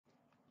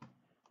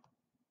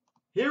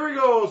Here we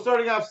go.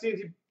 Starting off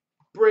CNC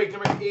break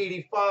number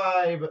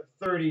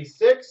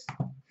 8536.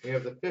 We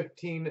have the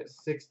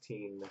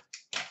 1516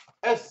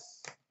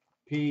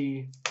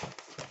 SPR.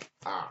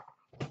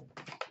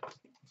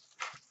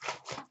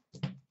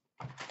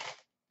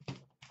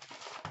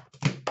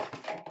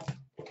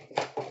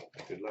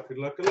 Good luck, good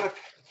luck, good luck.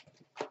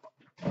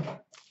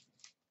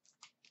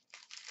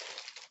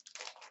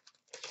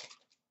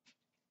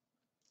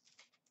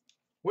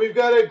 We've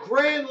got a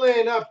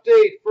Granlund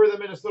update for the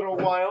Minnesota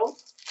Wild.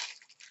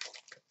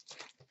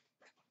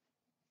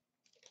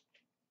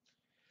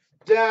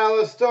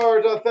 Dallas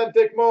Stars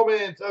authentic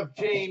moment of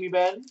Jamie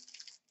Benn.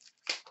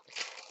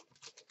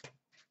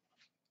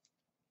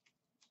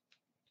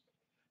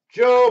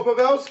 Joe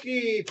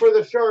Pavelski for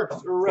the Sharks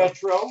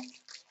retro.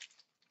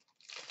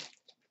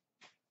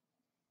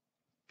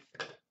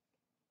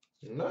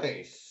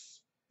 Nice.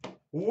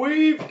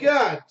 We've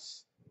got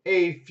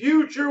a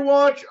Future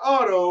Watch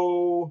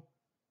auto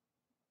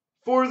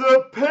for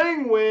the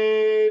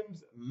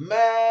Penguins,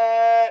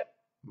 Matt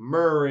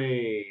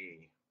Murray.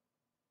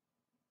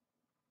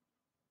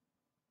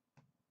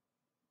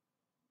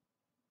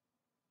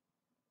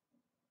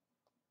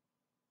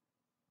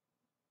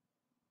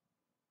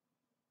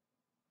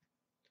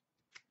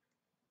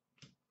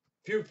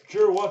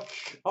 Future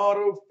Watch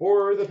auto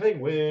for the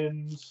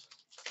Penguins.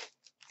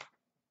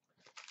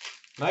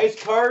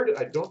 Nice card.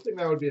 I don't think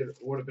that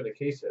would have been a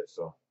case hit.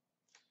 So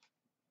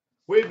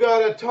we've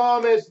got a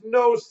Thomas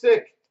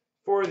Nosek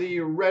for the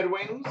Red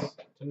Wings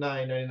to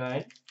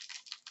 $9.99.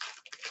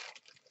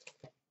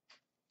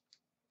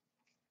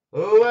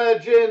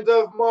 Legend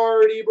of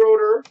Marty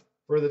Brodeur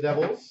for the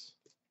Devils.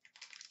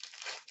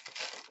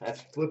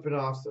 That's flipping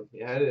awesome.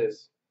 Yeah, it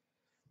is.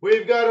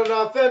 We've got an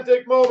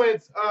authentic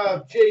moments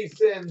of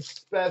Jason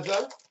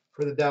Spezza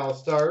for the Dallas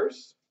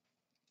Stars.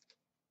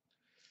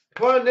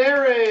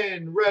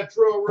 Panarin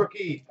retro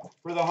rookie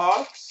for the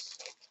Hawks.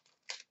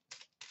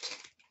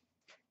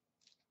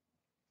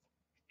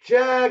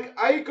 Jack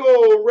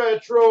Eichel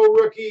retro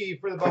rookie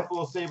for the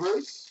Buffalo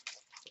Sabres.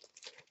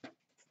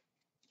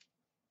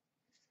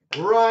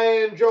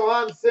 Ryan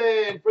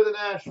Johansson for the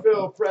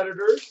Nashville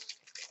Predators.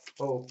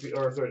 Oh,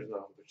 or sorry,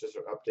 no, it's just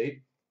an update.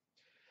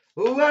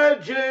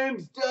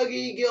 Legends,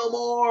 Dougie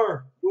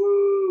Gilmore.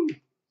 Woo!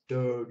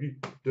 Dougie.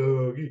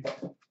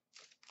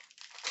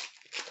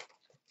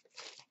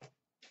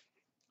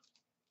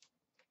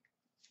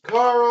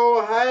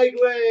 Carl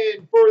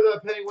Hagelin for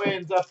the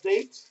Penguins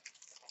update.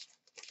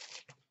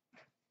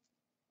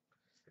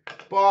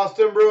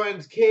 Boston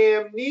Bruins,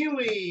 Cam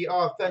Neely,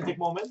 authentic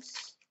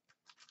moments.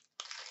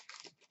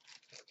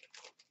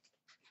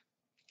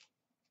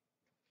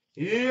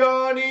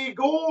 Yanni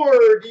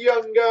Gourde,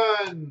 Young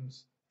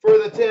Guns for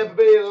the Tampa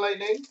Bay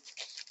Lightning.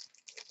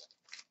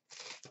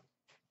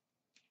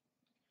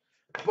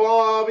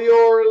 Bobby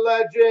Orr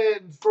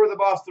Legends for the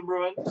Boston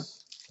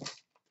Bruins.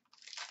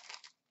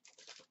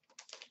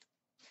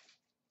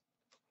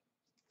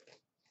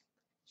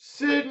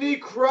 Sidney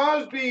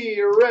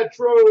Crosby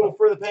retro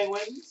for the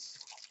Penguins.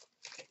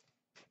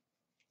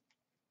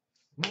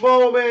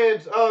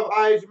 Moments of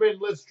Eisman,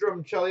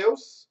 Lidstrom,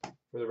 Chelios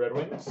for the Red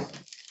Wings.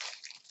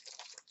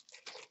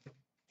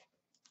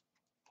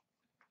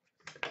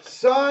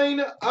 Sign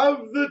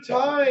of the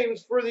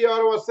Times for the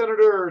Ottawa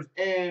Senators,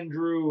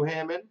 Andrew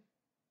Hammond.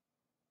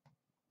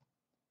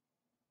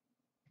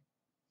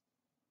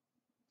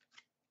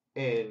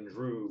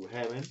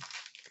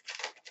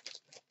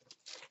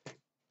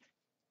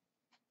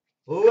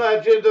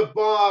 Legend of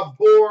Bob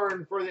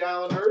Bourne for the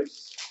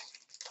Islanders.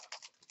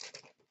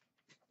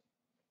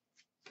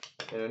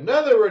 And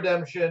another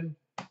redemption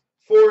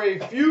for a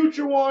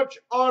Future Watch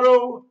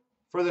auto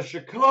for the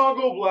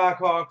Chicago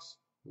Blackhawks,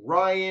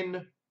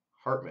 Ryan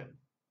Hartman.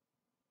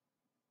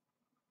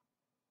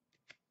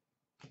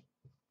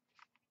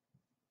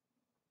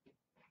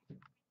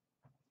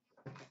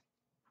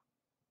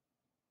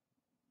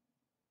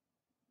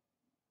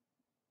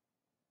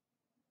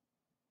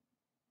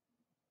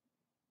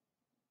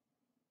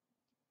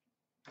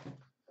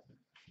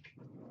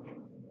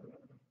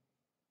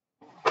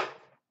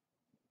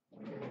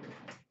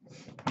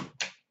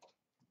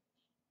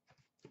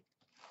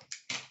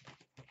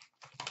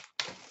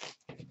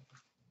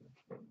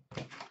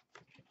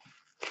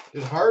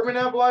 Did Hartman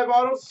have live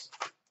autos?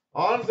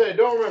 Honestly, I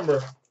don't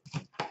remember.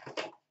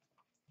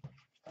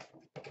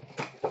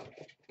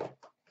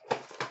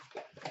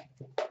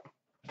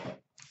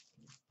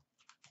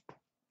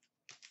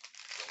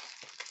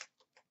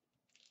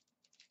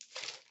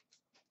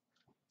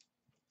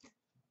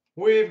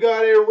 We've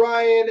got a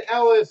Ryan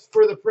Ellis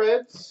for the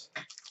Preds.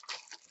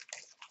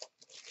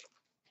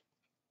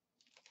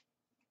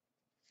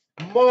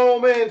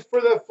 Moments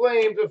for the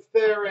Flames of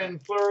Theron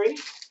Fleury.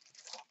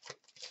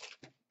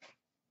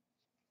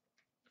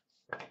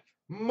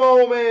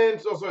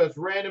 Moments, also it's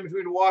random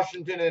between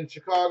Washington and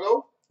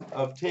Chicago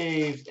of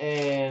Taves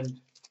and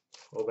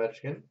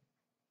Ovechkin.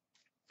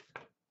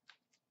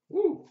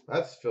 Ooh,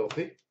 that's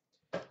filthy.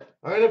 I'm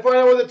going to find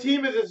out what the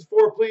team is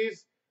for,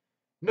 please.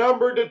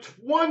 Number to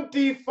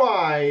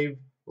 25,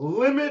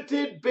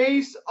 limited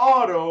base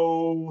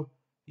auto,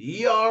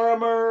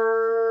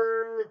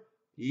 Yarmer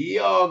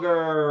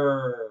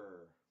Yager.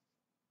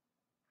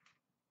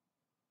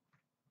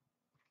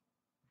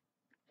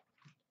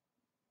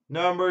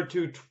 Number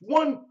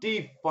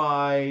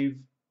 225.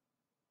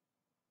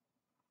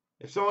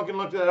 If someone can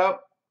look that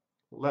up,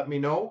 let me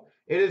know.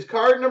 It is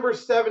card number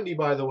 70,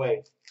 by the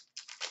way.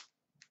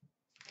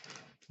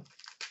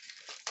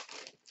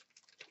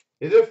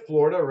 Is it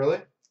Florida,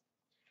 really?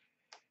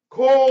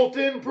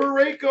 Colton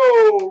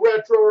Parayko,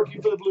 retro rookie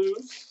for the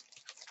Blues.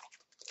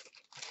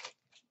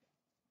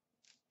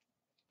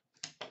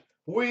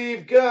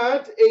 We've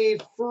got a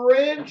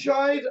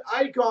franchise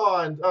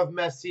icon of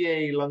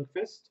Messier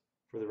Lundqvist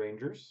for the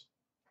Rangers.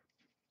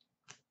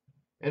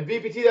 And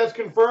VPT, that's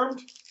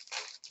confirmed.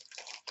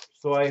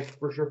 So I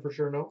for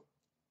sure know.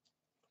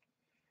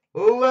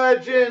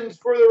 Legends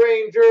for the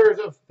Rangers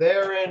of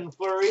Theoren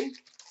Fleury.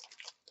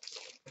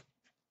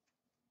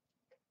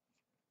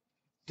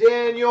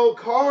 Daniel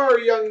Carr,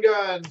 Young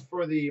Guns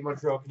for the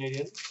Montreal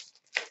Canadiens.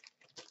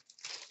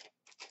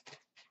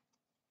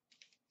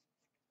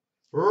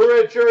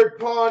 Richard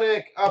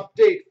Panik,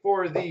 update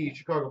for the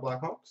Chicago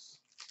Blackhawks.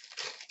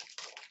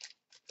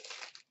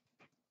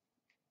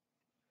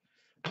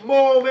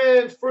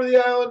 Moment for the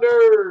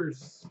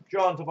Islanders,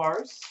 John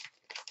Tavares.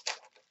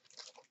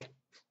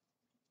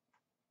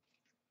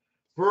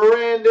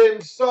 Brandon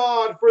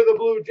Saad for the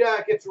Blue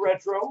Jackets,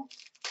 retro.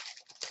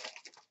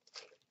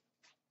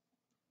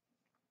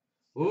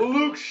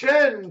 Luke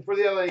Shen for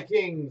the LA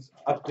Kings,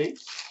 update.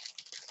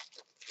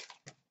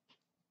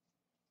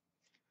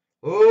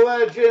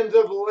 Legends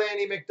of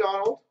Lanny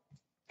McDonald,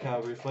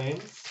 Calgary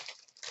Flames.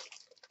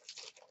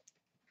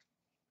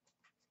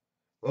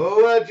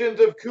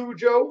 Legends of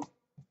Cujo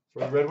for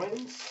the Red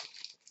Wings.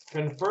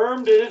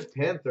 Confirmed it is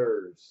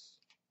Panthers.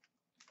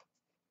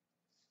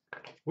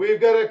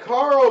 We've got a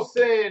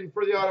Carlson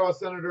for the Ottawa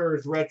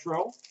Senators,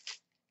 retro.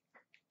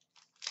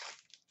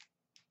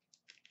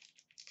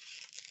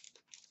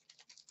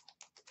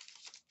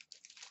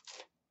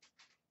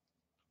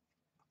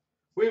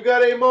 We've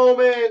got a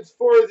moment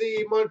for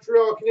the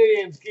Montreal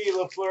Canadiens, Guy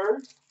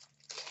Lafleur.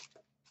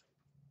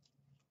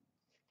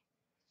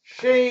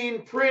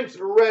 Shane Prince,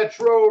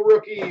 retro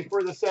rookie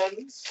for the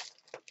Sens.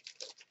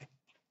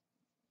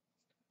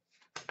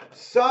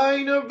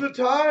 Sign of the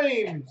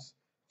Times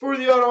for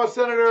the Ottawa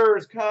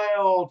Senators,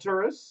 Kyle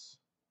Turris.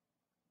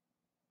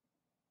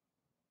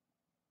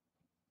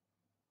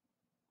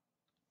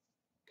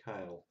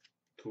 Kyle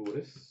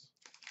Turris.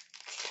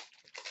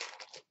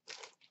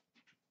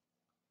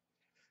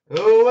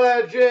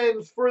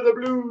 Legends for the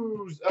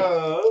Blues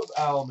of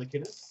Al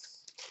McInnes.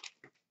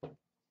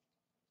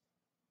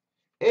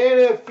 And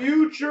a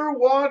Future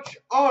Watch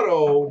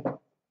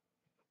auto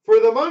for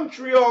the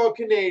Montreal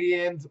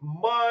Canadiens,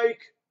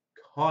 Mike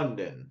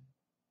Condon.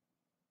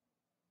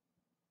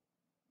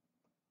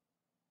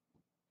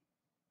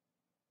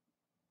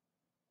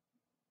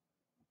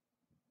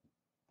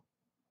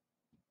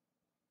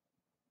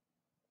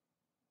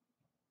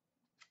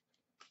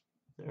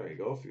 There you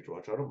go, Future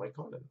Watch auto, Mike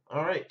Condon.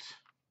 All right.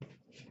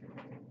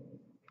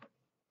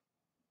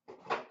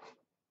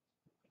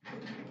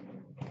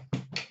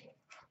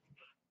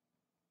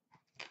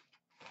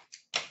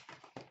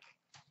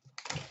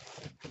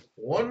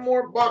 One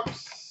more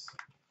box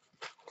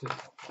to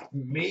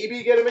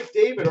maybe get a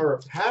McDavid or a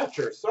patch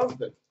or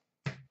something.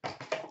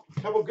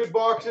 A couple good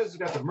boxes.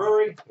 Got the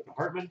Murray, got the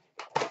Hartman.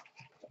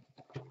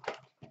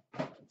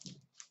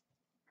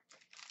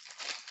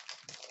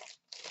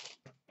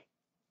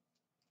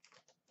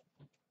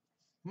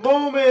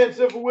 Moments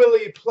of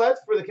Willie Plett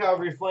for the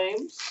Calgary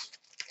Flames.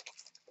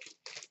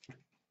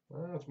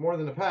 That's more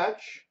than a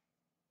patch.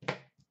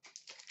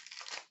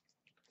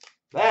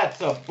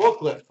 That's a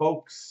booklet,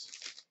 folks.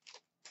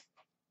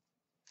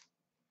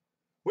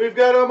 We've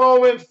got a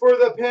moment for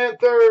the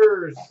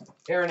Panthers,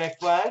 Aaron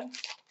Ekblad.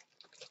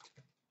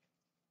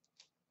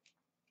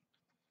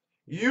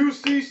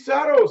 UC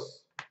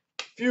Saros,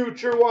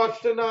 Future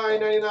Watch to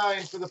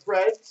 $9.99 for the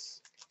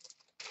Preds.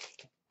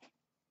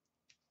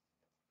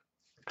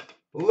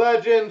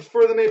 Legends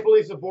for the Maple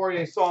Leafs of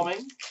Borje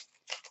Salming.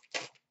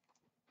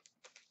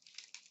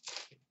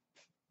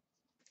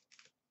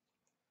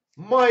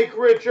 Mike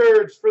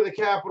Richards for the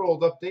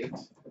Capitals, update.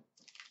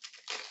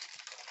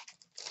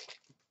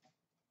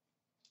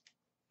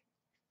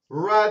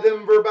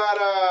 Radim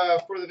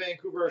Verbata for the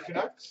Vancouver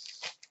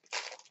Canucks,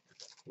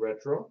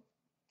 retro.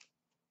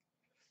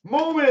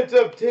 Moment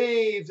of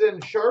Taves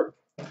and Sharp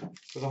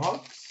for the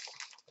Hawks.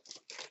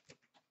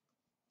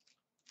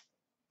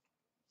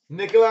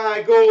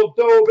 Nikolai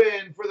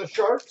Goldobin for the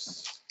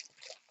Sharks.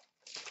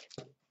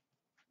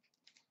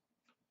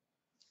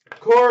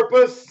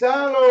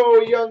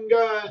 Korpisalo Young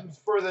Guns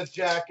for the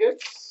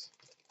Jackets.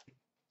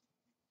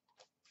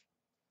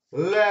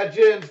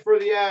 Legends for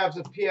the Avs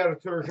of Pierre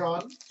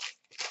Turgeon.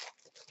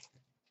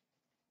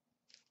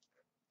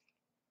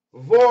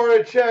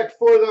 Voracek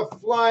for the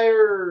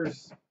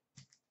Flyers,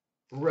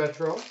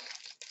 retro.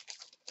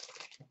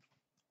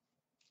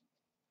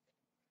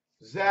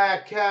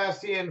 Zach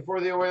Cassian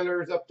for the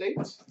Oilers,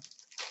 update.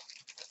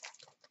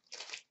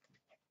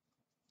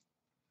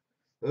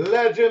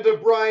 Legend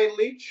of Brian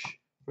Leach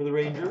for the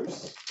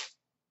Rangers.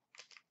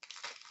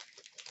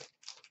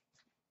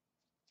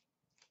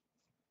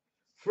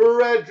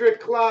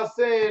 Frederick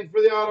Clausen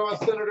for the Ottawa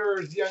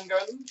Senators, Young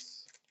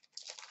Guns.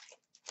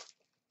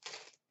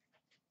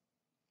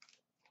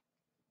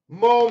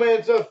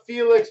 Moments of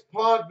Felix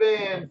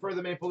Potvin for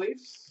the Maple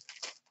Leafs.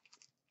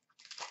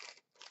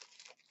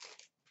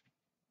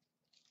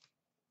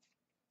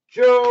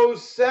 Joe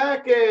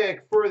Sakic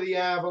for the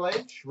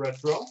Avalanche,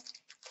 retro.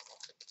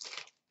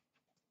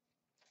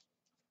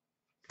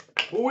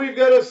 We've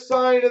got a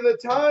sign of the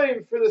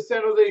times for the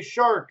San Jose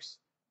Sharks,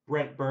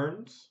 Brent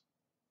Burns.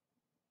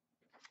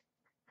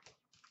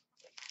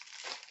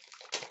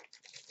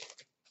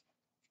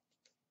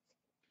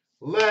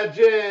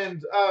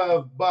 Legend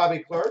of Bobby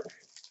Clarke.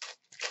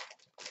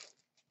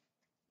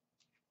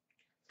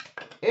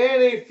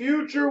 And a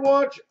Future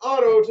Watch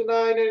auto to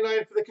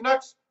 $9.99 for the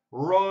Canucks,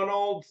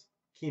 Ronald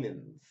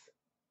Keenans.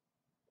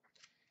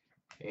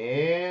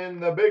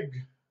 And the big,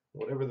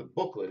 whatever the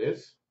booklet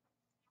is.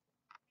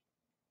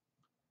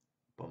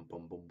 Boom,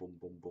 boom, boom, boom,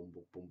 boom, boom,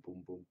 boom, boom,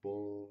 boom, boom,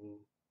 boom.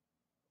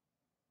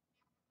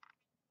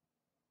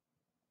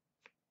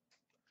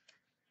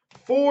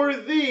 For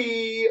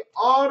the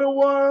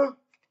Ottawa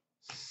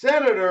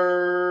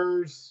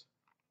Senators,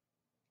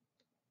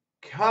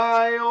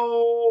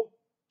 Kyle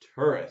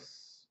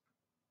Turris.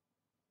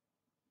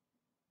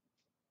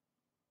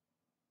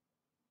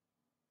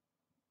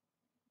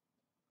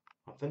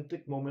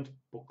 Authentic Moment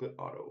booklet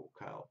auto,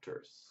 Kyle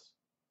Turris.